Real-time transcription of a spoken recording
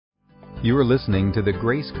You are listening to the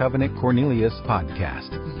Grace Covenant Cornelius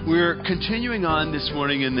podcast. We're continuing on this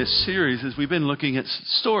morning in this series as we've been looking at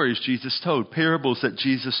stories Jesus told, parables that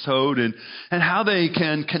Jesus told, and how they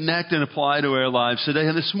can connect and apply to our lives today.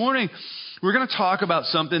 And this morning, we're going to talk about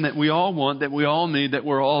something that we all want, that we all need, that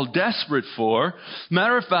we're all desperate for.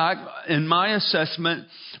 Matter of fact, in my assessment,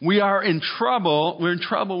 we are in trouble. We're in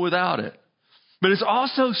trouble without it. But it's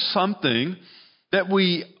also something that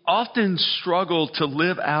we often struggle to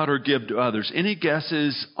live out or give to others. Any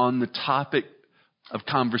guesses on the topic of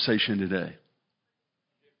conversation today?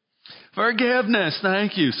 Forgiveness.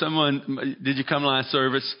 Thank you. Someone, did you come last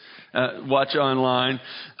service? Watch online.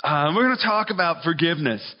 We're going to talk about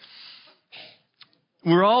forgiveness.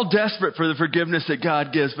 We're all desperate for the forgiveness that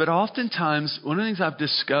God gives, but oftentimes, one of the things I've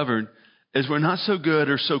discovered is we're not so good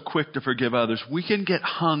or so quick to forgive others. We can get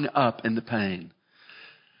hung up in the pain.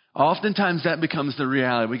 Oftentimes that becomes the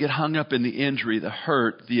reality. We get hung up in the injury, the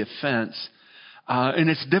hurt, the offense. And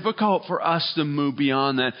it's difficult for us to move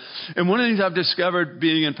beyond that. And one of the things I've discovered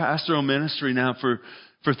being in pastoral ministry now for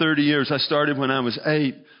 30 years, I started when I was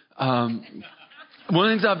 8. One of the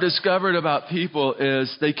things I've discovered about people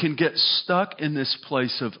is they can get stuck in this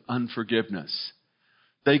place of unforgiveness.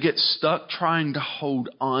 They get stuck trying to hold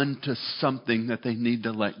on to something that they need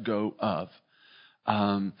to let go of.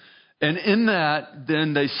 And in that,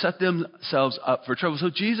 then they set themselves up for trouble. So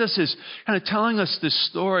Jesus is kind of telling us this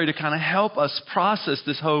story to kind of help us process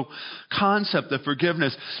this whole concept of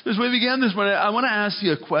forgiveness. As we begin this morning, I want to ask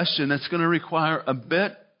you a question that's going to require a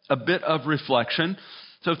bit of reflection.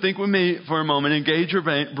 So think with me for a moment. Engage your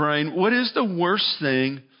brain. What is the worst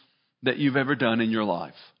thing that you've ever done in your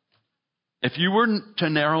life? If you were to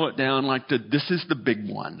narrow it down like this is the big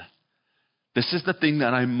one. This is the thing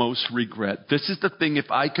that I most regret. This is the thing,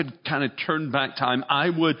 if I could kind of turn back time, I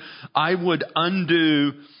would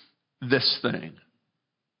undo this thing.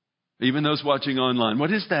 Even those watching online.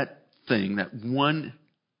 What is that thing, that one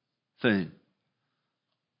thing?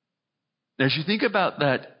 As you think about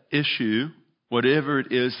that issue, whatever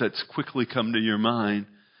it is that's quickly come to your mind,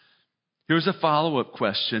 here's a follow-up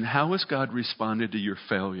question. How has God responded to your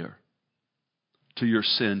failure, to your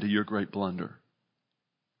sin, to your great blunder?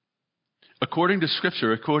 According to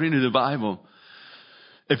Scripture, according to the Bible,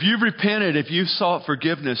 if you've repented, if you've sought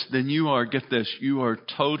forgiveness, then you are, get this, you are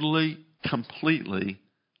totally, completely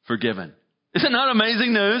forgiven. Isn't that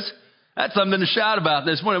amazing news? That's something to shout about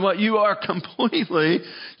this morning. What you are completely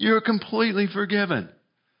forgiven.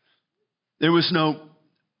 There was no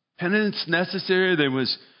penance necessary. There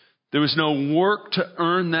was no work to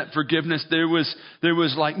earn that forgiveness. There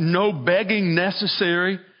was like no begging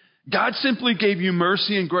necessary. God simply gave you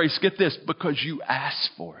mercy and grace, get this, because you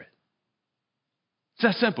asked for it. It's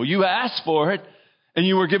that simple. You asked for it, and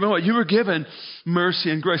you were given what? You were given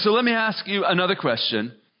mercy and grace. So let me ask you another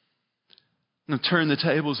question. I'm going to turn the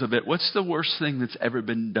tables a bit. What's the worst thing that's ever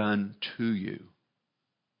been done to you?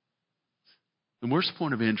 The worst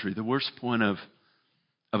point of injury, the worst point of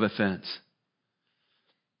offense.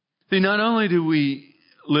 See, not only do we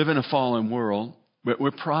live in a fallen world, but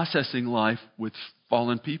we're processing life with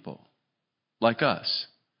fallen people like us.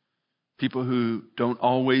 People who don't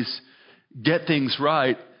always get things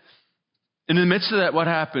right. And in the midst of that, what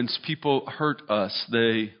happens? People hurt us.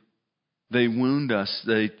 They wound us.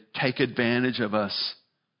 They take advantage of us.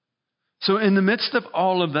 So in the midst of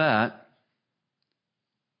all of that,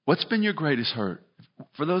 what's been your greatest hurt?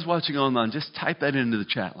 For those watching online, just type that into the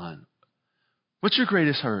chat line. What's your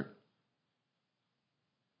greatest hurt?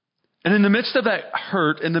 And in the midst of that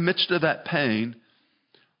hurt, in the midst of that pain,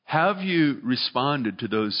 have you responded to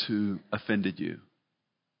those who offended you,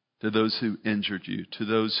 to those who injured you, to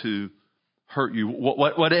those who hurt you,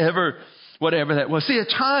 whatever that was? See, at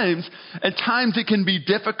times it can be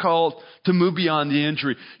difficult to move beyond the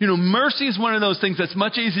injury. You know, mercy is one of those things that's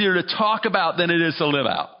much easier to talk about than it is to live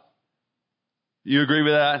out. You agree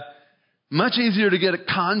with that? Much easier to get a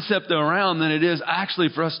concept around than it is actually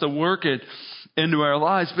for us to work it into our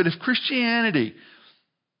lives. But if Christianity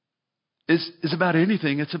is about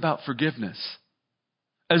anything, it's about forgiveness.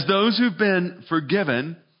 As those who've been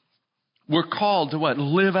forgiven, we're called to what?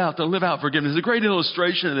 Live out forgiveness. A great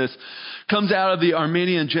illustration of this comes out of the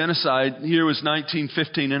Armenian genocide. Here was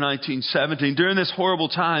 1915 and 1917. During this horrible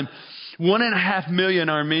time, 1.5 million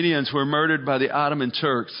Armenians were murdered by the Ottoman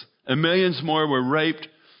Turks, and millions more were raped,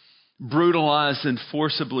 brutalized, and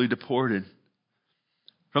forcibly deported.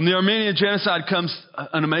 From the Armenian genocide comes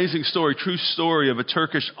an amazing story, true story of a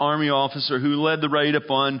Turkish army officer who led the raid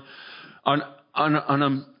upon an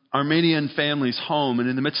Armenian family's home. And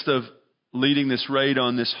in the midst of leading this raid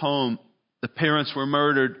on this home, the parents were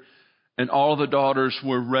murdered and all the daughters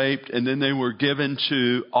were raped, and then they were given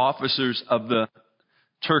to officers of the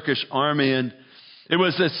Turkish army. And it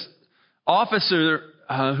was this officer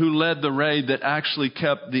who led the raid that actually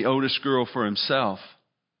kept the oldest girl for himself.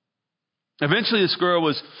 Eventually, this girl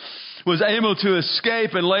was able to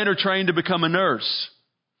escape and later trained to become a nurse.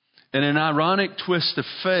 In an ironic twist of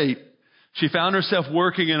fate, she found herself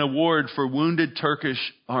working in a ward for wounded Turkish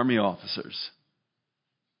army officers.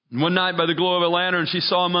 And one night, by the glow of a lantern, she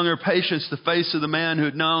saw among her patients the face of the man who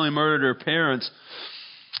had not only murdered her parents,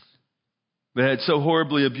 but had so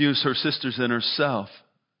horribly abused her sisters and herself.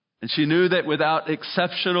 And she knew that without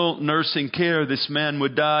exceptional nursing care, this man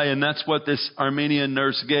would die, and that's what this Armenian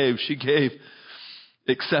nurse gave. She gave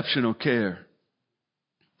exceptional care.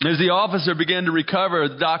 As the officer began to recover,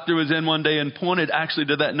 the doctor was in one day and pointed actually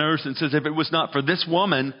to that nurse and says, if it was not for this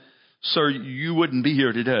woman, sir, you wouldn't be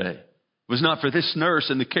here today. If it was not for this nurse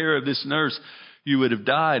and the care of this nurse, you would have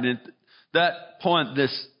died. And at that point,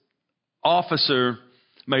 this officer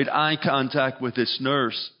made eye contact with this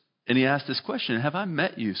nurse, and he asked this question, have I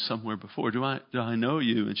met you somewhere before? Do I know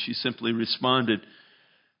you? And she simply responded,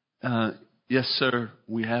 yes, sir,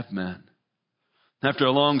 we have met. After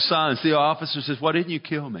a long silence, the officer says, why didn't you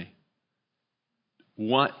kill me?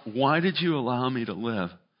 Why did you allow me to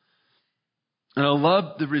live? And I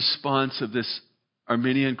love the response of this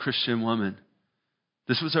Armenian Christian woman.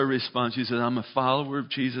 This was her response. She said, I'm a follower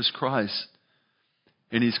of Jesus Christ,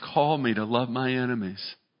 and He's called me to love my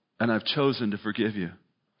enemies, and I've chosen to forgive you.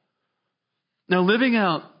 Now, living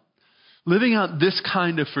out this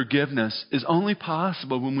kind of forgiveness is only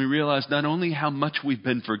possible when we realize not only how much we've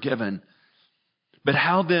been forgiven, but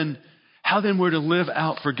how then we're to live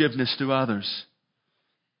out forgiveness to others.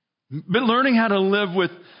 But learning how to live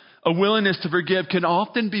with a willingness to forgive can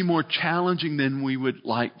often be more challenging than we would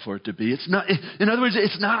like for it to be. In other words,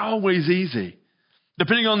 it's not always easy.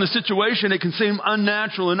 Depending on the situation, it can seem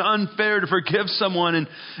unnatural and unfair to forgive someone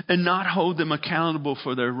and not hold them accountable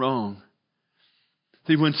for their wrong.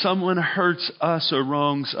 See, when someone hurts us or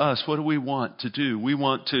wrongs us, what do we want to do? We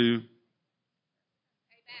want to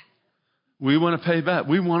pay back.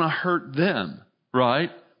 We want to hurt them, right?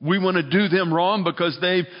 We want to do them wrong because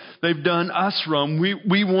they've done us wrong.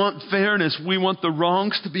 We want fairness. We want the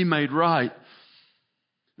wrongs to be made right.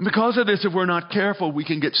 And because of this, if we're not careful, we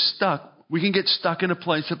can get stuck. We can get stuck in a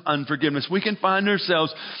place of unforgiveness. We can find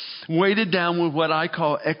ourselves weighted down with what I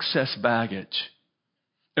call excess baggage.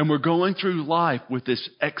 And we're going through life with this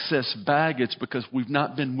excess baggage because we've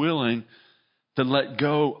not been willing to let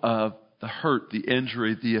go of the hurt, the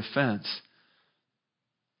injury, the offense.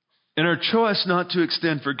 In our choice not to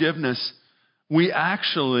extend forgiveness, we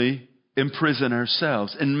actually imprison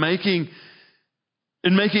ourselves. In wanting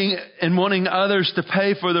others to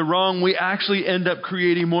pay for the wrong, we actually end up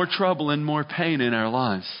creating more trouble and more pain in our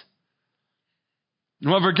lives. And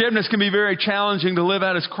while forgiveness can be very challenging to live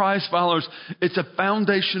out as Christ followers, it's a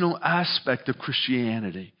foundational aspect of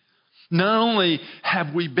Christianity. Not only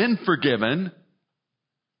have we been forgiven,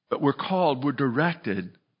 but we're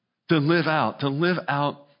directed to live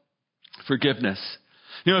out forgiveness.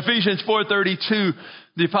 Ephesians 4:32,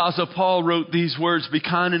 the Apostle Paul wrote these words, be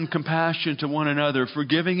kind and compassionate to one another,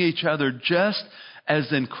 forgiving each other just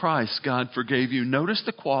as in Christ God forgave you. Notice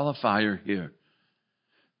the qualifier here.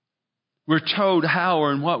 We're told how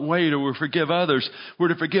or in what way to forgive others. We're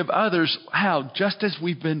to forgive others how? Just as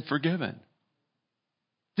we've been forgiven.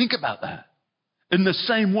 Think about that. In the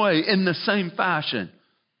same way, in the same fashion.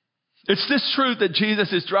 It's this truth that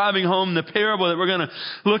Jesus is driving home in the parable that we're going to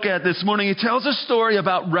look at this morning. He tells a story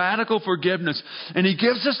about radical forgiveness, and He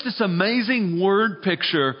gives us this amazing word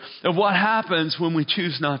picture of what happens when we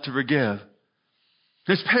choose not to forgive.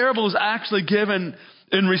 This parable is actually given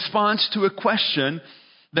in response to a question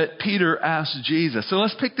that Peter asked Jesus. So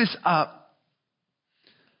let's pick this up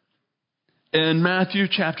in Matthew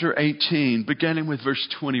chapter 18, beginning with verse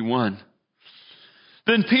 21.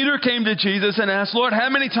 Then Peter came to Jesus and asked, Lord, how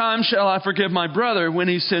many times shall I forgive my brother when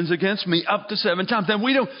he sins against me? Up to 7 times. Then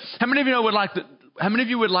how many of you would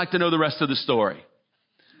like to know the rest of the story?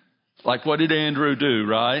 Like, what did Andrew do,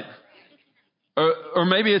 right? Or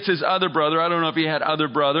maybe it's his other brother. I don't know if he had other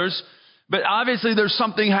brothers. But obviously there's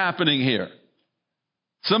something happening here.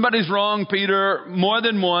 Somebody's wronged Peter more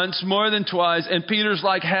than once, more than twice, and Peter's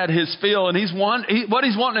had his fill, and what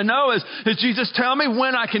he's wanting to know is Jesus, tell me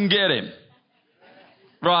when I can get him.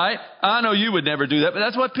 Right? I know you would never do that, but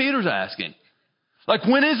that's what Peter's asking.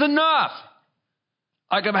 When is enough?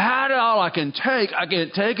 I've had it all I can take. I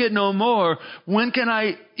can't take it no more. When can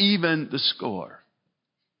I even the score?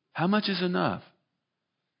 How much is enough?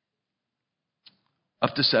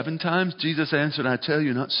 Up to 7 times? Jesus answered, I tell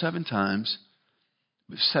you, not 7 times,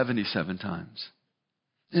 77 times.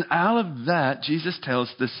 And out of that, Jesus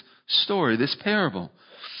tells this story, this parable.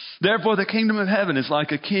 Therefore, the kingdom of heaven is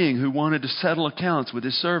like a king who wanted to settle accounts with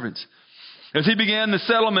his servants. As he began the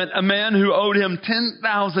settlement, a man who owed him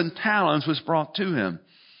 10,000 talents was brought to him.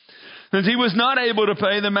 As he was not able to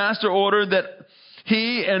pay, the master ordered that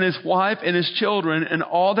he and his wife and his children and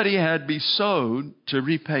all that he had be sold to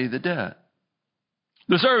repay the debt.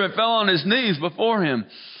 The servant fell on his knees before him.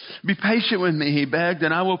 Be patient with me, he begged,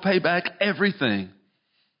 and I will pay back everything.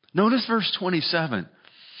 Notice verse 27.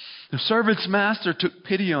 The servant's master took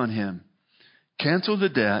pity on him, canceled the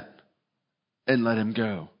debt, and let him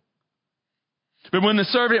go. But when the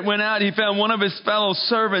servant went out, he found one of his fellow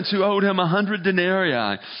servants who owed him 100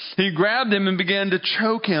 denarii. He grabbed him and began to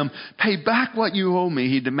choke him. Pay back what you owe me,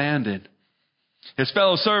 he demanded. His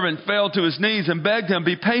fellow servant fell to his knees and begged him,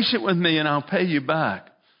 be patient with me and I'll pay you back.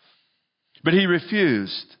 But he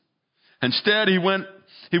refused. Instead, he went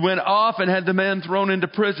off and had the man thrown into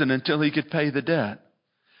prison until he could pay the debt.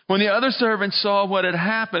 When the other servants saw what had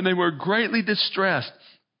happened, they were greatly distressed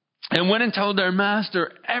and went and told their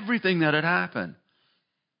master everything that had happened.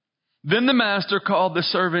 Then the master called the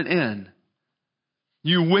servant in.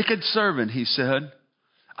 You wicked servant, he said.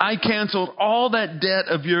 I canceled all that debt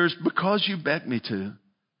of yours because you begged me to.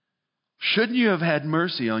 Shouldn't you have had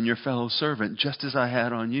mercy on your fellow servant just as I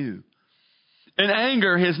had on you? In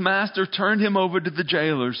anger, his master turned him over to the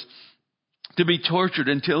jailers to be tortured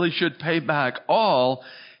until he should pay back all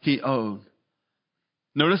he owed.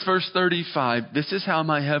 Notice verse 35. This is how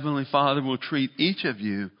my heavenly Father will treat each of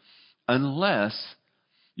you unless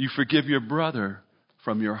you forgive your brother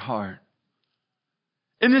from your heart.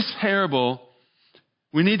 In this parable,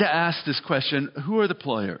 we need to ask this question, who are the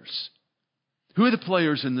players? Who are the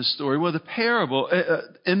players in this story? Well,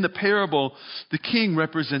 in the parable, the king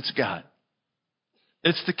represents God.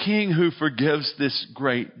 It's the king who forgives this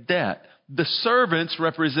great debt. The servants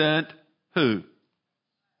represent who?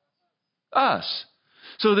 Us.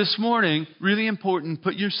 So this morning, really important,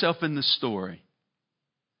 put yourself in the story.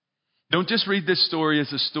 Don't just read this story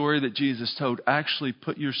as a story that Jesus told. Actually,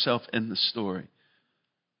 put yourself in the story.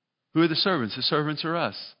 Who are the servants? The servants are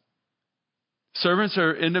us. Servants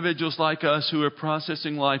are individuals like us who are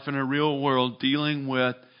processing life in a real world, dealing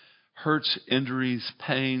with hurts, injuries,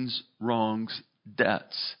 pains, wrongs,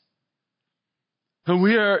 debts. And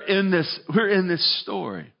we're in this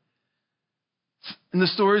story. And the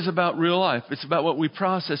story is about real life. It's about what we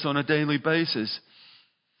process on a daily basis.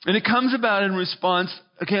 And it comes about in response,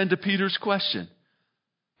 again, to Peter's question.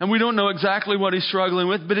 And we don't know exactly what he's struggling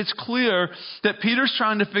with, but it's clear that Peter's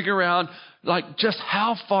trying to figure out, just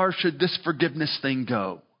how far should this forgiveness thing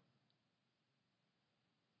go?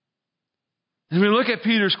 And we look at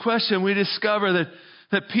Peter's question, we discover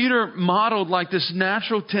that Peter modeled this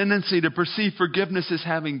natural tendency to perceive forgiveness as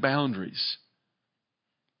having boundaries.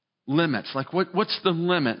 Limits. What's the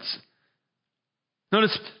limits?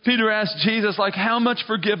 Notice Peter asked Jesus, how much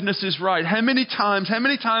forgiveness is right? How many times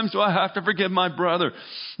do I have to forgive my brother?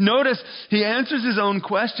 Notice he answers his own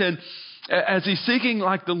question as he's seeking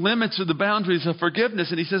the limits or the boundaries of forgiveness,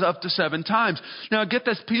 and he says up to 7 times. Now get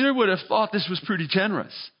this, Peter would have thought this was pretty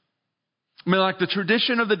generous. I mean, the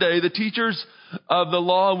tradition of the day, the teachers of the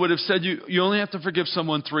law would have said you only have to forgive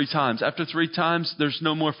someone 3 times. After 3 times, there's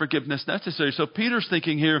no more forgiveness necessary. So Peter's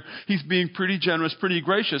thinking here, he's being pretty generous, pretty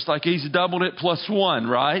gracious, he's doubled it plus 1,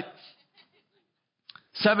 right?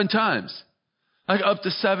 7 times. Up to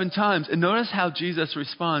 7 times. And notice how Jesus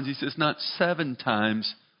responds. He says, not 7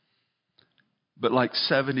 times, but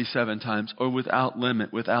 77 times, or without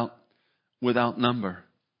limit, without number.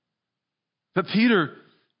 But Peter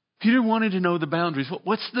wanted to know the boundaries.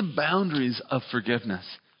 What's the boundaries of forgiveness?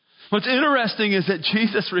 What's interesting is that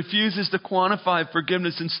Jesus refuses to quantify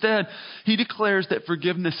forgiveness. Instead, he declares that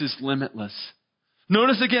forgiveness is limitless.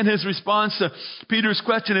 Notice again his response to Peter's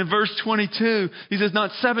question in verse 22. He says,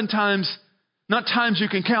 not 7 times, not times you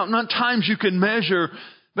can count, not times you can measure,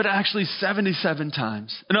 but actually 77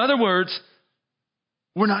 times. In other words,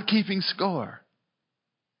 we're not keeping score.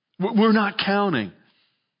 We're not counting.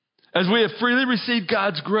 As we have freely received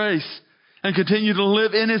God's grace and continue to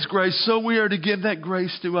live in His grace, so we are to give that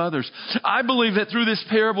grace to others. I believe that through this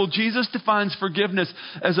parable, Jesus defines forgiveness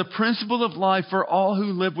as a principle of life for all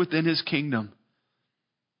who live within His kingdom.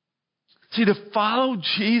 See, to follow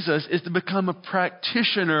Jesus is to become a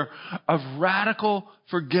practitioner of radical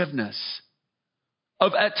forgiveness.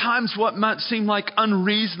 Of at times what might seem like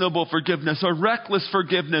unreasonable forgiveness or reckless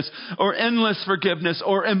forgiveness or endless forgiveness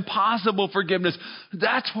or impossible forgiveness.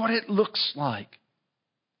 That's what it looks like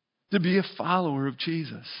to be a follower of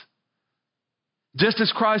Jesus. Just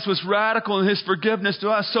as Christ was radical in his forgiveness to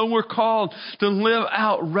us, so we're called to live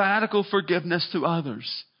out radical forgiveness to others.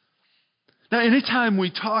 Now, anytime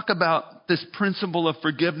we talk about this principle of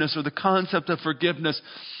forgiveness or the concept of forgiveness,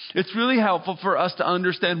 it's really helpful for us to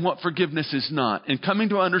understand what forgiveness is not. And coming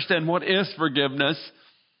to understand what is forgiveness,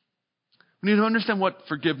 we need to understand what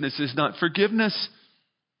forgiveness is not. Forgiveness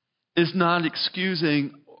is not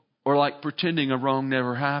excusing or like pretending a wrong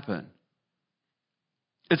never happened.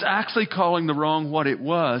 It's actually calling the wrong what it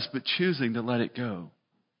was, but choosing to let it go.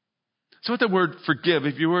 So what the word forgive,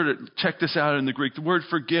 if you were to check this out in the Greek, the word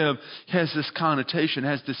forgive has this connotation,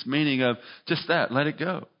 has this meaning of just that, let it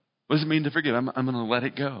go. What does it mean to forgive? I'm going to let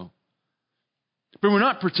it go. But we're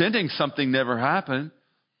not pretending something never happened.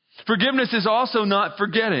 Forgiveness is also not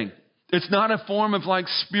forgetting. It's not a form of like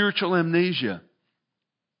spiritual amnesia.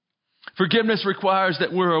 Forgiveness requires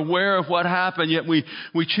that we're aware of what happened, yet we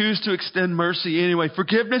choose to extend mercy anyway.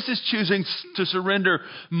 Forgiveness is choosing to surrender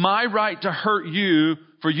my right to hurt you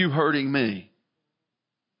for you hurting me.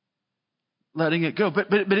 Letting it go. But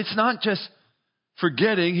it's not just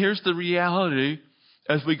forgetting. Here's the reality.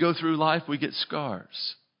 As we go through life, we get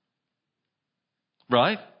scars.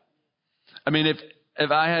 Right? I mean,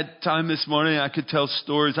 if I had time this morning, I could tell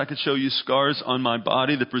stories. I could show you scars on my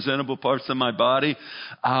body, the presentable parts of my body.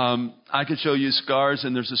 I could show you scars,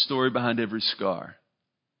 and there's a story behind every scar.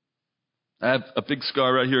 I have a big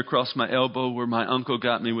scar right here across my elbow where my uncle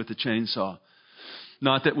got me with a chainsaw.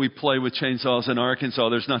 Not that we play with chainsaws in Arkansas.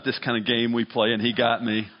 There's not this kind of game we play, and he got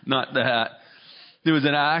me. Not that. It was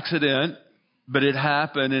an accident, but it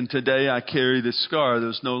happened, and today I carry this scar.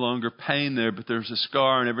 There's no longer pain there, but there's a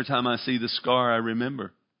scar, and every time I see the scar, I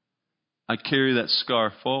remember. I carry that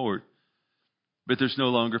scar forward, but there's no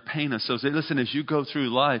longer pain associated. Listen, as you go through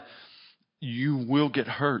life, you will get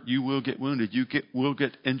hurt. You will get wounded. Will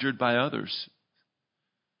get injured by others.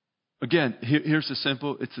 Again, it's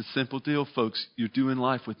a simple deal, folks. You're doing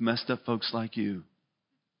life with messed up folks like you.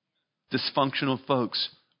 Dysfunctional folks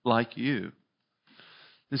like you.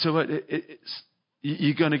 And so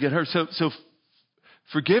you're going to get hurt. So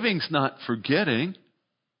forgiving's not forgetting.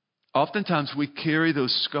 Oftentimes we carry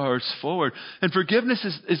those scars forward. And forgiveness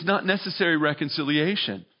is not necessary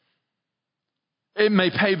reconciliation. It may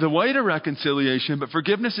pave the way to reconciliation, but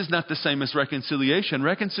forgiveness is not the same as reconciliation.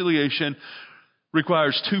 Reconciliation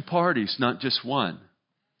requires two parties, not just one.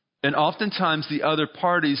 And oftentimes the other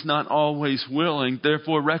party's not always willing.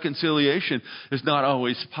 Therefore, reconciliation is not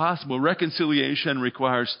always possible. Reconciliation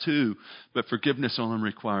requires two, but forgiveness only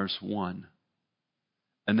requires one.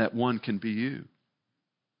 And that one can be you.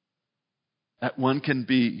 That one can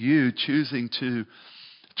be you choosing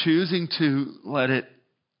to let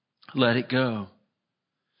it go.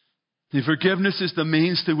 The forgiveness is the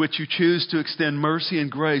means through which you choose to extend mercy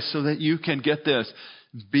and grace so that you can get this,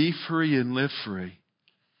 be free and live free.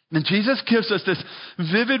 And Jesus gives us this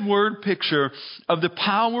vivid word picture of the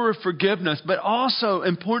power of forgiveness, but also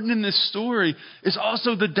important in this story is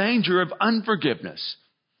also the danger of unforgiveness.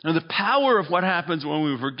 Now, the power of what happens when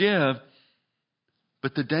we forgive,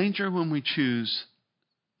 but the danger when we choose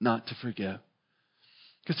not to forgive.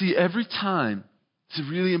 Because see, every time, it's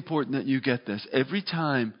really important that you get this, every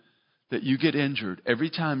time that you get injured, every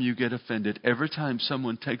time you get offended, every time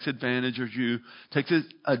someone takes advantage of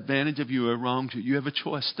you or wrongs you, you have a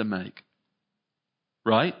choice to make.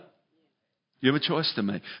 Right? You have a choice to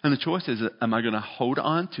make. And the choice is, am I going to hold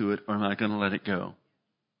on to it or am I going to let it go?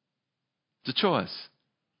 It's a choice.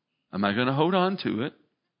 Am I going to hold on to it?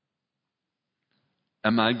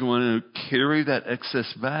 Am I going to carry that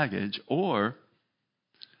excess baggage or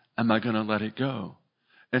am I going to let it go?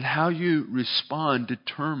 And how you respond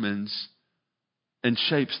determines and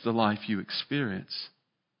shapes the life you experience.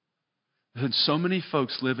 And so many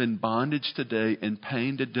folks live in bondage today, in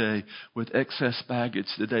pain today, with excess baggage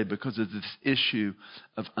today because of this issue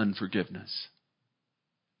of unforgiveness.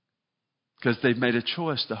 Because they've made a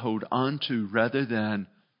choice to hold on to rather than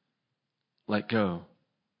let go.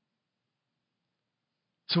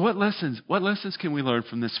 So what lessons can we learn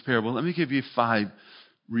from this parable? Let me give you 5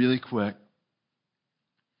 really quick.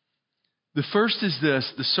 The first is this: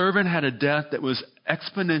 the servant had a debt that was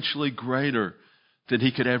exponentially greater than he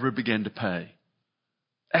could ever begin to pay.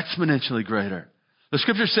 Exponentially greater. The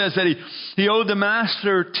scripture says that he owed the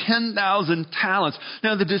master 10,000 talents.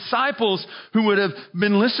 Now the disciples who would have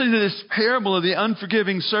been listening to this parable of the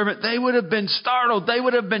unforgiving servant, they would have been startled. They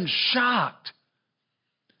would have been shocked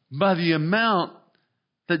by the amount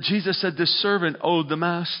that Jesus said this servant owed the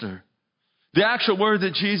master. The actual word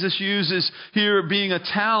that Jesus uses here, being a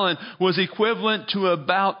talent, was equivalent to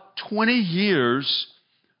about 20 years'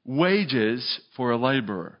 wages for a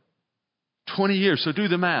laborer. 20 years. So do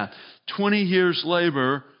the math. 20 years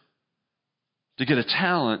labor to get a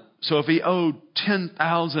talent. So if he owed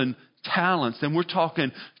 10,000 talents, then we're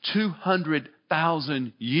talking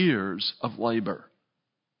 200,000 years of labor.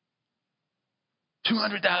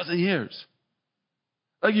 200,000 years.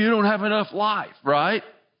 Like you don't have enough life, right?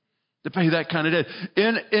 To pay that kind of debt.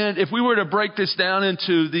 And if we were to break this down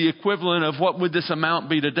into the equivalent of what would this amount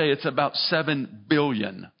be today, it's about $7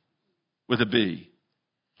 billion with a B.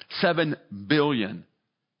 $7 billion.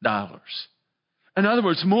 In other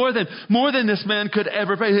words, more than this man could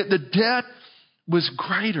ever pay. The debt was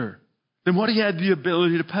greater than what he had the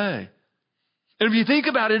ability to pay. And if you think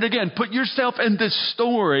about it again, put yourself in this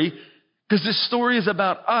story, because this story is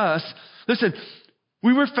about us. Listen,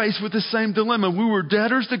 we were faced with the same dilemma. We were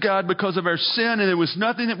debtors to God because of our sin, and there was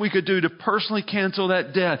nothing that we could do to personally cancel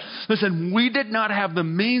that debt. Listen, we did not have the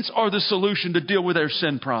means or the solution to deal with our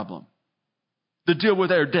sin problem, to deal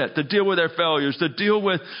with our debt, to deal with our failures, to deal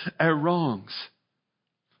with our wrongs.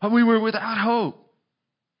 But we were without hope.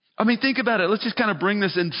 I mean, think about it. Let's just kind of bring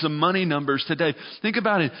this into some money numbers today. Think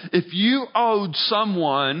about it. If you owed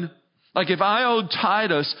someone, like if I owed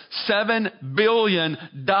Titus $7 billion,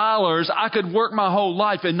 I could work my whole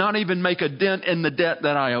life and not even make a dent in the debt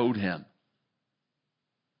that I owed him.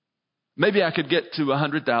 Maybe I could get to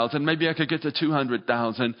 100,000. Maybe I could get to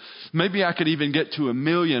 200,000. Maybe I could even get to 1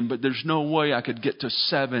 million, but there's no way I could get to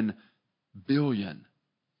 7 billion.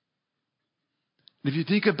 If you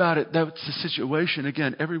think about it, that's the situation,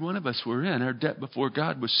 again, every one of us were in. Our debt before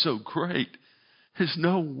God was so great. There's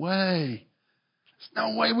no way. There's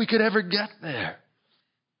no way we could ever get there.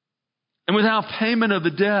 And without payment of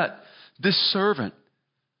the debt, this servant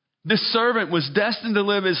was destined to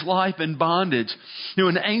live his life in bondage. You know,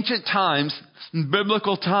 in ancient times, in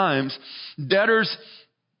biblical times, debtors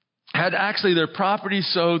had actually their property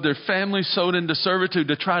sold, their family sold into servitude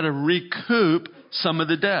to try to recoup some of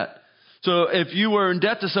the debt. So if you were in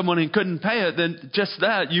debt to someone and couldn't pay it, then just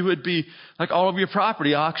that, you would be like all of your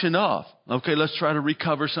property auctioned off. Okay, let's try to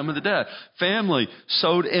recover some of the debt. Family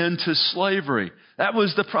sold into slavery. That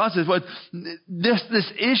was the process. But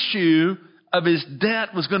this issue of his debt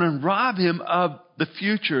was going to rob him of the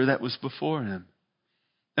future that was before him.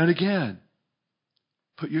 And again,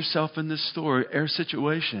 put yourself in this story. Our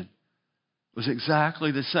situation was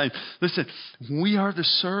exactly the same. Listen, we are the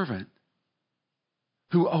servant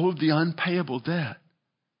who owed the unpayable debt.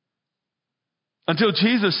 Until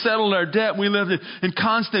Jesus settled our debt, we lived in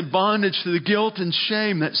constant bondage to the guilt and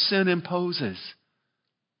shame that sin imposes.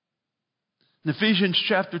 In Ephesians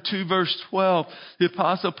chapter 2, verse 12, the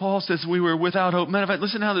Apostle Paul says we were without hope. Matter of fact,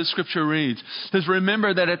 listen how the scripture reads. It says,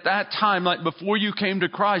 remember that at that time, like before you came to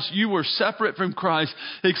Christ, you were separate from Christ,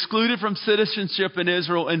 excluded from citizenship in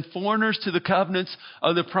Israel, and foreigners to the covenants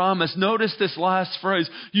of the promise. Notice this last phrase.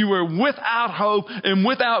 You were without hope and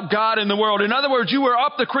without God in the world. In other words, you were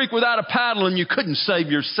up the creek without a paddle and you couldn't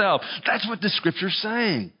save yourself. That's what the scripture's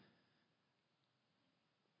saying.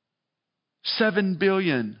 7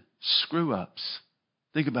 billion screw-ups.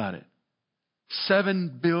 Think about it.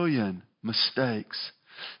 7 billion mistakes.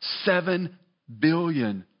 7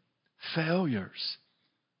 billion failures.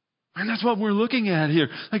 And that's what we're looking at here.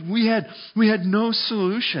 Like we had no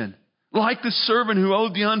solution. Like the servant who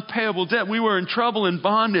owed the unpayable debt, we were in trouble and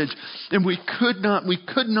bondage, and we could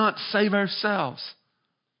not save ourselves.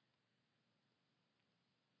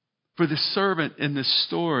 For the servant in this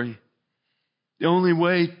story, the only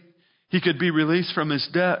way he could be released from his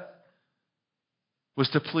debt was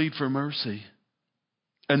to plead for mercy.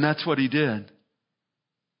 And that's what he did.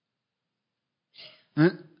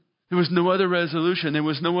 There was no other resolution. There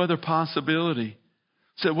was no other possibility.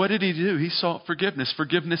 So what did he do? He sought forgiveness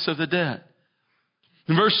of the debt.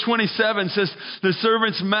 In verse 27 says, the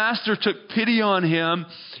servant's master took pity on him,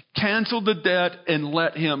 canceled the debt, and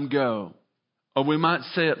let him go. Or we might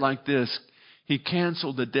say it like this. He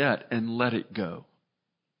canceled the debt and let it go.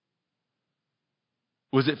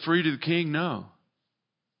 Was it free to the king? No.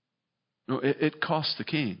 No, it cost the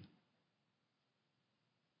king.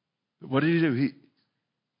 What did he do?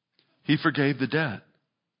 He forgave the debt.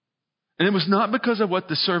 And it was not because of what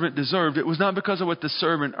the servant deserved. It was not because of what the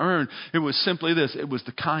servant earned. It was simply this. It was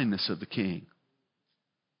the kindness of the king.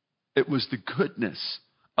 It was the goodness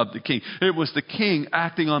of the king. It was the king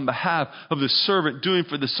acting on behalf of the servant, doing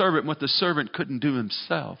for the servant what the servant couldn't do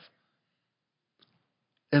himself.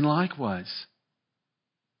 And likewise,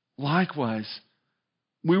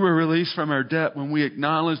 we were released from our debt when we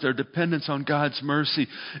acknowledged our dependence on God's mercy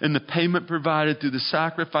and the payment provided through the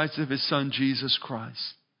sacrifice of His Son, Jesus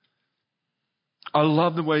Christ. I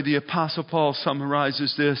love the way the Apostle Paul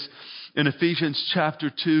summarizes this in Ephesians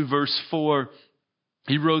chapter 2, verse 4.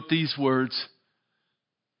 he wrote these words,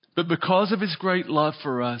 "But because of his great love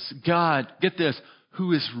for us, God," get this,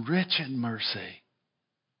 "who is rich in mercy,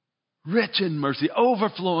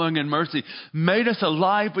 overflowing in mercy, made us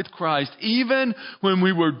alive with Christ. Even when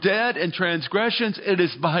we were dead in transgressions, it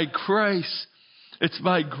is by grace. It's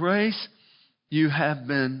by grace you have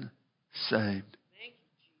been saved."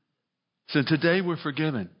 So today we're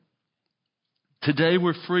forgiven. Today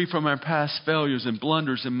we're free from our past failures and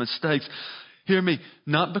blunders and mistakes. Hear me,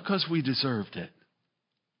 not because we deserved it.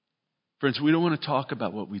 Friends, we don't want to talk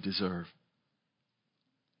about what we deserve.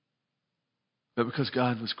 But because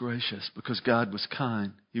God was gracious, because God was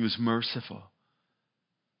kind, He was merciful.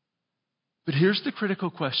 But here's the critical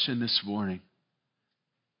question this morning.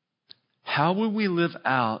 How will we live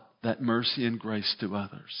out that mercy and grace to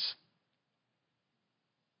others?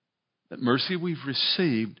 That mercy we've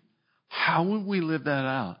received, how will we live that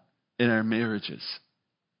out in our marriages,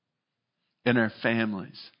 in our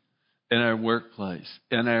families, in our workplace,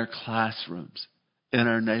 in our classrooms, in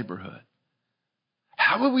our neighborhood?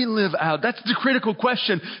 How will we live out? That's the critical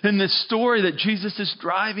question in this story that Jesus is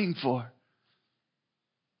driving for.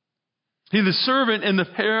 He, the servant in the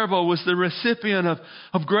parable, was the recipient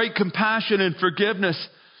of great compassion and forgiveness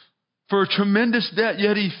for a tremendous debt,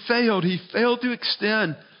 yet he failed. He failed to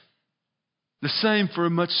extend the same for a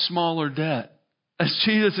much smaller debt. As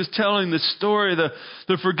Jesus is telling the story,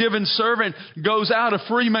 the forgiven servant goes out a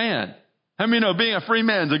free man. How many know being a free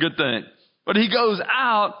man is a good thing? But he goes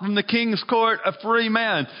out from the king's court a free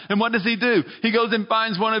man. And what does he do? He goes and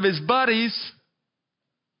finds one of his buddies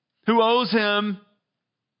who owes him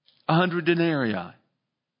 100 denarii.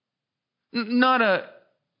 Not a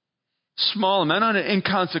small amount, not an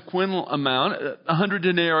inconsequential amount. 100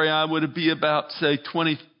 denarii would be about, say,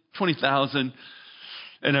 20,000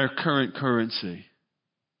 in our current currency.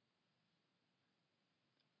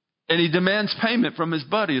 And he demands payment from his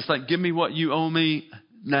buddy. It's like, give me what you owe me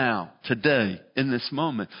now, today, in this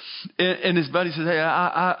moment. And his buddy says, hey,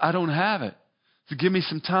 I don't have it. So give me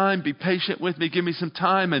some time. Be patient with me. Give me some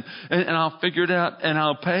time and I'll figure it out and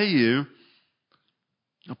I'll pay you.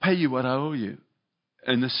 I'll pay you what I owe you.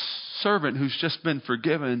 And the servant who's just been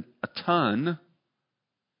forgiven a ton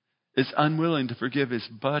is unwilling to forgive his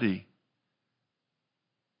buddy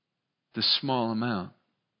the small amount.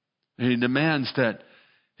 And he demands that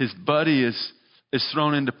his buddy is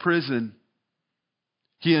thrown into prison,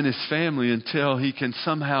 he and his family, until he can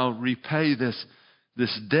somehow repay this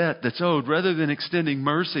debt that's owed. Rather than extending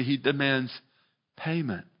mercy, he demands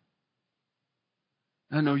payment.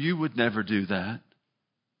 I know you would never do that.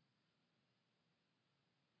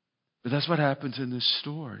 But that's what happens in this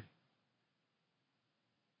story.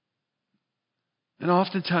 And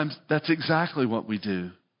oftentimes, that's exactly what we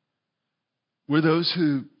do. We're those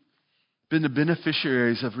who've been the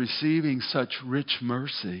beneficiaries of receiving such rich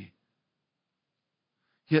mercy.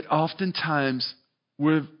 Yet oftentimes,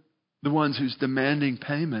 we're the ones who's demanding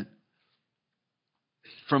payment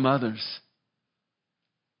from others.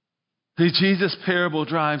 The Jesus parable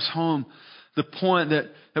drives home the point that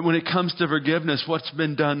when it comes to forgiveness, what's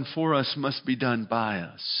been done for us must be done by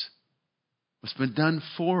us. What's been done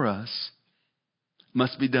for us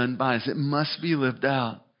must be done by us. It must be lived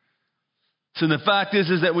out. So the fact is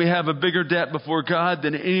that we have a bigger debt before God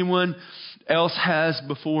than anyone else has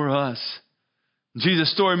before us.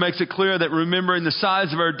 Jesus' story makes it clear that remembering the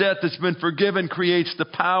size of our debt that's been forgiven creates the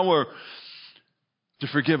power to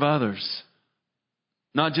forgive others.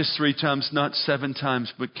 Not just 3 times, not 7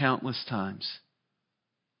 times, but countless times.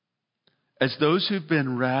 As those who've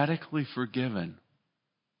been radically forgiven,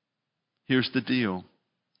 here's the deal.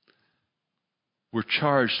 We're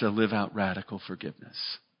charged to live out radical forgiveness.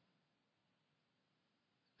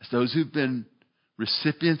 As those who've been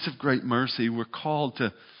recipients of great mercy, we're called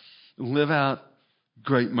to live out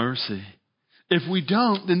great mercy. If we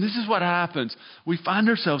don't, then this is what happens. We find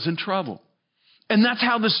ourselves in trouble. And that's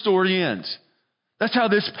how the story ends. That's how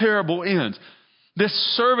this parable ends. This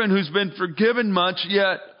servant who's been forgiven much,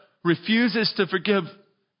 yet refuses to forgive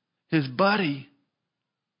his buddy,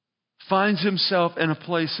 finds himself in a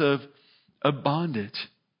place of bondage.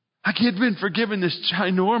 Like he had been forgiven this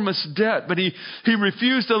ginormous debt, but he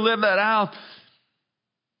refused to live that out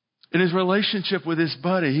in his relationship with his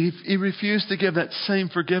buddy. He refused to give that same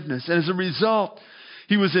forgiveness. And as a result,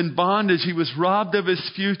 he was in bondage. He was robbed of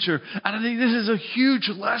his future. And I think this is a huge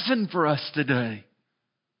lesson for us today.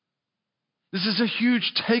 This is a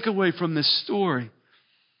huge takeaway from this story.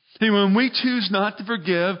 When we choose not to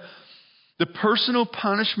forgive, the personal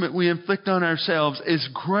punishment we inflict on ourselves is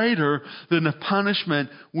greater than the punishment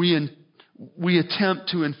we attempt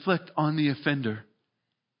to inflict on the offender.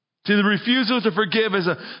 See, the refusal to forgive is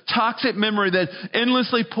a toxic memory that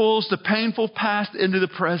endlessly pulls the painful past into the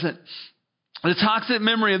present. The toxic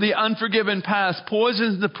memory of the unforgiven past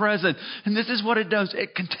poisons the present. And this is what it does.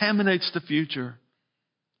 It contaminates the future.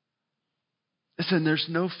 Listen, there's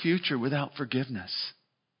no future without forgiveness.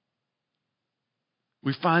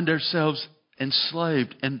 We find ourselves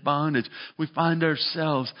enslaved in bondage. We find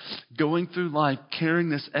ourselves going through life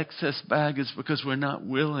carrying this excess baggage because we're not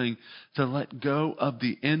willing to let go of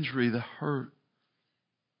the injury, the hurt.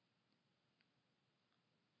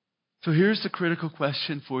 So here's the critical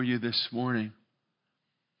question for you this morning.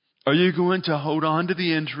 Are you going to hold on to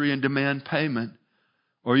the injury and demand payment?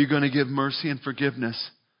 Or are you going to give mercy and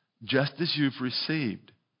forgiveness just as you've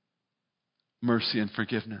received mercy and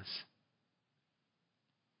forgiveness?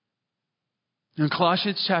 In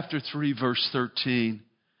Colossians chapter 3, verse 13,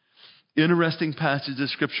 interesting passage of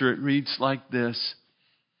Scripture. It reads like this: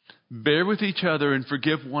 bear with each other and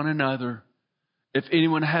forgive one another if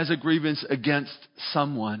anyone has a grievance against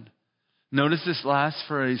someone. Notice this last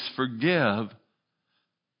phrase: forgive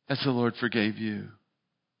as the Lord forgave you.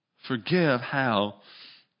 Forgive how?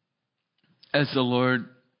 As the Lord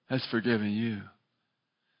has forgiven you.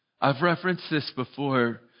 I've referenced this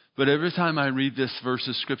before, but every time I read this verse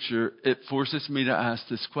of Scripture, it forces me to ask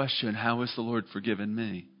this question: how has the Lord forgiven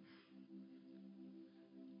me?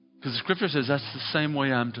 Because the Scripture says that's the same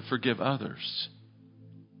way I'm to forgive others.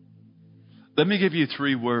 Let me give you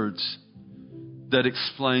 3 words that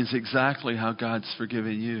explains exactly how God's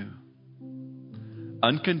forgiven you.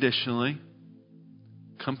 Unconditionally,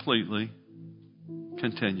 completely,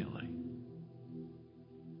 continually.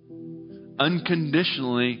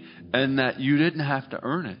 Unconditionally, and that you didn't have to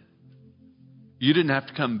earn it. You didn't have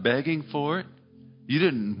to come begging for it. You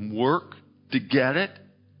didn't work to get it.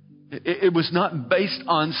 It was not based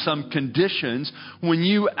on some conditions. When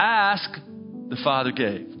you ask, the Father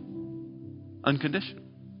gave. Unconditional.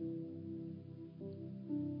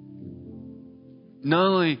 Not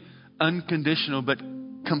only unconditional, but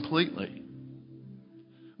completely.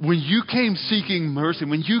 When you came seeking mercy,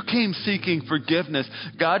 when you came seeking forgiveness,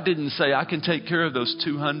 God didn't say, I can take care of those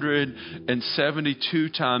 272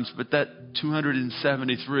 times, but that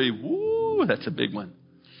 273, woo, that's a big one.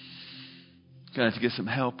 Gonna have to get some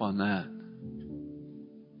help on that.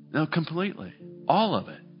 No, completely. All of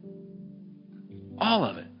it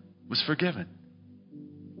was forgiven.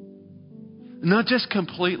 Not just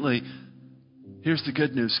completely. Here's the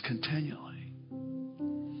good news: continually.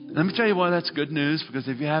 Let me tell you why that's good news, because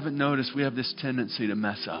if you haven't noticed, we have this tendency to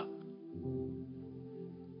mess up.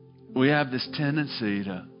 We have this tendency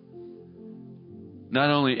to not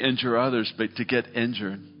only injure others, but to get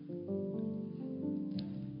injured.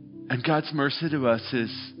 And God's mercy to us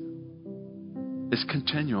is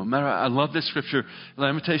continual. Matter, I love this scripture.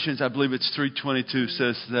 Lamentations, I believe it's 3:22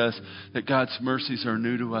 says this, that God's mercies are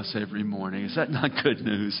new to us every morning. Is that not good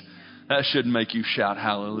news? That should make you shout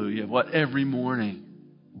hallelujah. What? Every morning.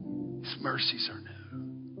 His mercies are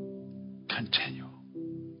new. Continual.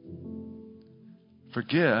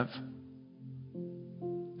 Forgive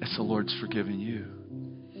as the Lord's forgiven you.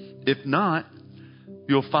 If not,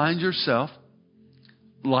 you'll find yourself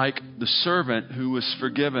like the servant who was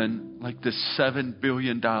forgiven like this $7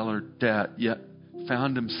 billion debt, yet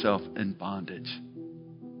found himself in bondage.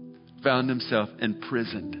 Found himself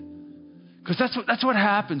imprisoned. Because that's what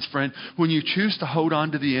happens, friend. When you choose to hold on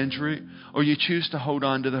to the injury or you choose to hold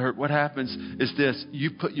on to the hurt, what happens is this: you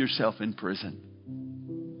put yourself in prison.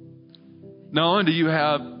 Not only do you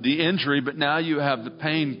have the injury, but now you have the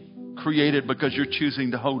pain created because you're choosing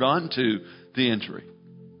to hold on to the injury.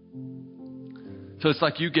 So it's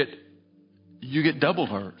like you get double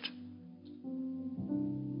hurt.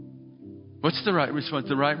 What's the right response?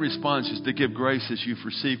 The right response is to give grace as you've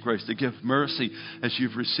received grace, to give mercy as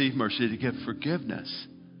you've received mercy, to give forgiveness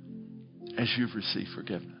as you've received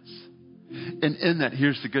forgiveness. And in that,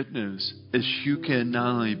 here's the good news, is you can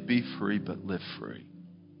not only be free, but live free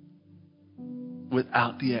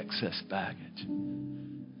without the excess baggage.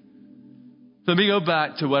 Let me go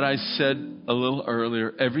back to what I said a little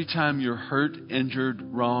earlier. Every time you're hurt, injured,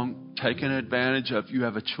 wrong, taken advantage of, you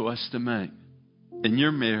have a choice to make in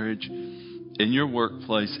your marriage, in your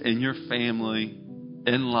workplace, in your family,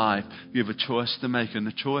 in life. You have a choice to make. And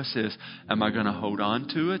the choice is, am I going to hold on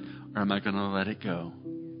to it or am I going to let it go?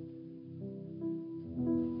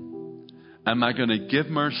 Am I going to give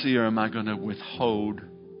mercy or am I going to withhold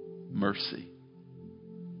mercy?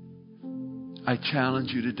 I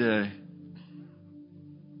challenge you today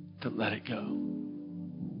to let it go.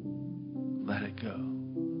 Let it go.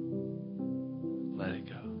 Let it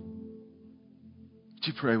go. Would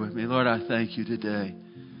you pray with me? Lord, I thank you today.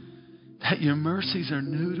 that your mercies are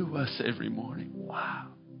new to us every morning. Wow.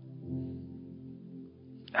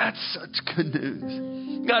 That's such good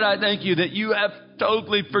news. God, I thank you that you have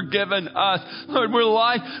totally forgiven us. Lord, we're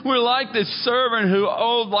like this servant who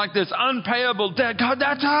owed like this unpayable debt. God,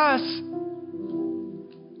 that's us.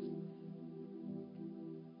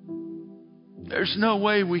 There's no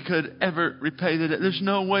way we could ever repay the debt. There's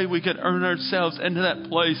no way we could earn ourselves into that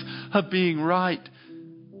place of being right.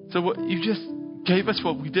 So you just gave us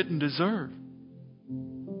what we didn't deserve.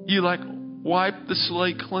 You wiped the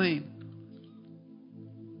slate clean.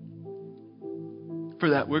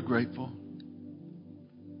 For that, we're grateful.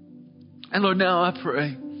 And Lord, now I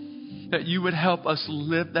pray that you would help us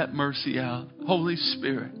live that mercy out. Holy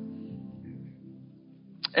Spirit,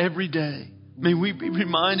 every day, may we be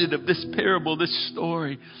reminded of this parable, this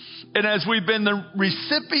story. And as we've been the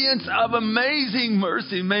recipients of amazing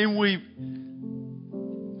mercy, may we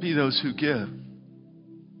be those who give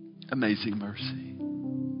amazing mercy.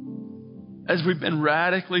 As we've been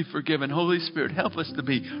radically forgiven, Holy Spirit, help us to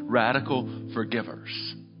be radical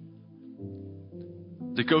forgivers.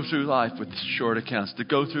 To go through life with short accounts, to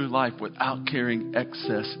go through life without carrying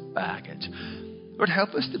excess baggage. Lord, help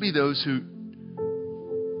us to be those who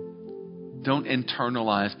don't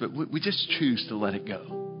internalize, but we just choose to let it go.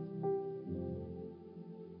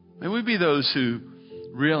 May we be those who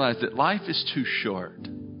realize that life is too short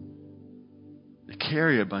to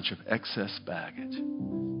carry a bunch of excess baggage.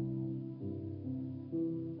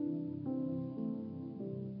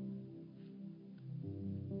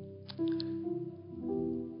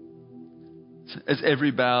 As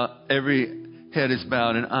every head is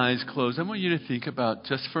bowed and eyes closed, I want you to think about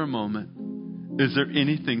just for a moment, is there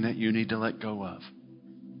anything that you need to let go of?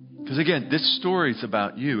 Because again, this story is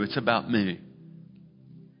about you. It's about me.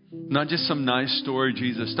 Not just some nice story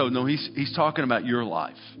Jesus told. No, he's talking about your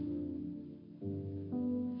life.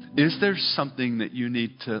 Is there something that you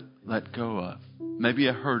need to let go of? Maybe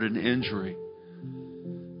a hurt, an injury.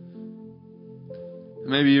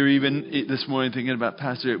 Maybe you're even this morning thinking about,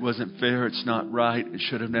 Pastor, it wasn't fair. It's not right. It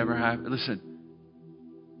should have never happened. Listen,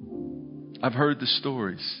 I've heard the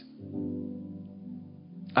stories.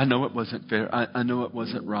 I know it wasn't fair. I know it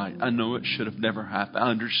wasn't right. I know it should have never happened. I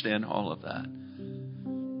understand all of that.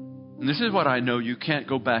 And this is what I know. You can't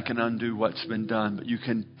go back and undo what's been done, but you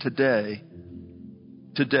can today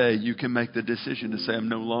you can make the decision to say, I'm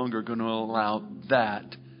no longer going to allow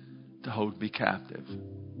that to hold me captive.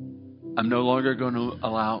 I'm no longer going to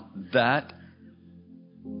allow that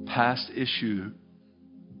past issue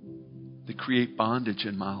to create bondage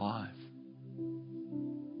in my life.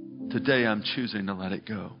 Today I'm choosing to let it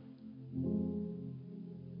go.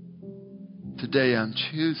 Today I'm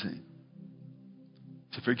choosing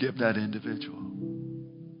to forgive that individual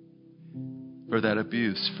for that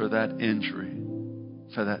abuse, for that injury,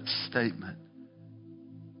 for that statement,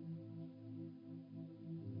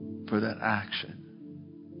 for that action.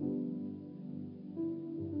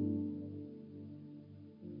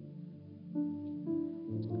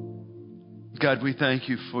 God, we thank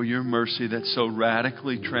you for your mercy that so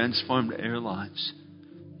radically transformed our lives.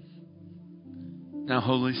 Now,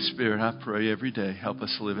 Holy Spirit, I pray every day, help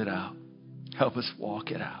us live it out. Help us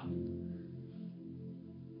walk it out.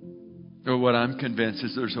 Or what I'm convinced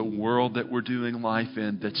is there's a world that we're doing life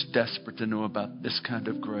in that's desperate to know about this kind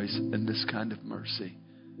of grace and this kind of mercy.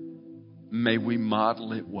 May we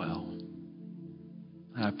model it well.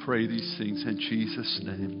 And I pray these things in Jesus'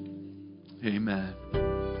 name. Amen.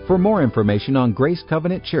 For more information on Grace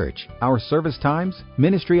Covenant Church, our service times,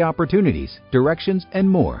 ministry opportunities, directions, and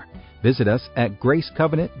more, visit us at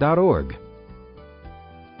gracecovenant.org.